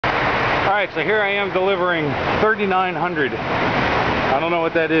Alright, so here I am delivering 3,900. I don't know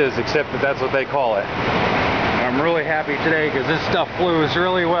what that is, except that that's what they call it. And I'm really happy today because this stuff flows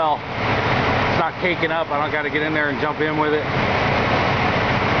really well. It's not caking up. I don't got to get in there and jump in with it.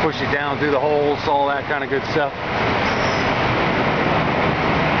 Push it down through the holes, all that kind of good stuff.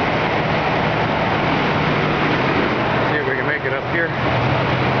 See if we can make it up here.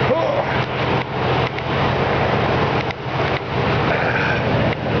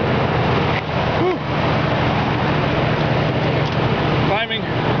 Climbing.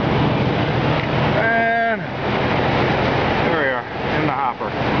 And there we are, in the hopper.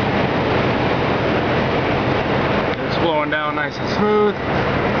 It's flowing down nice and smooth.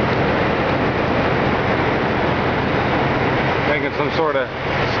 Making some sort of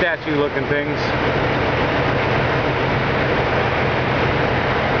statue looking things.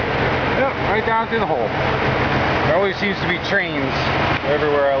 Yep, right down through the hole. There always seems to be trains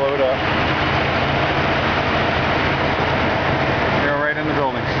everywhere I load up. They're right in the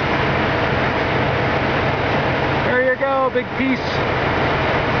buildings. There you go, big piece.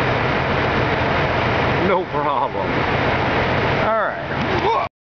 No problem.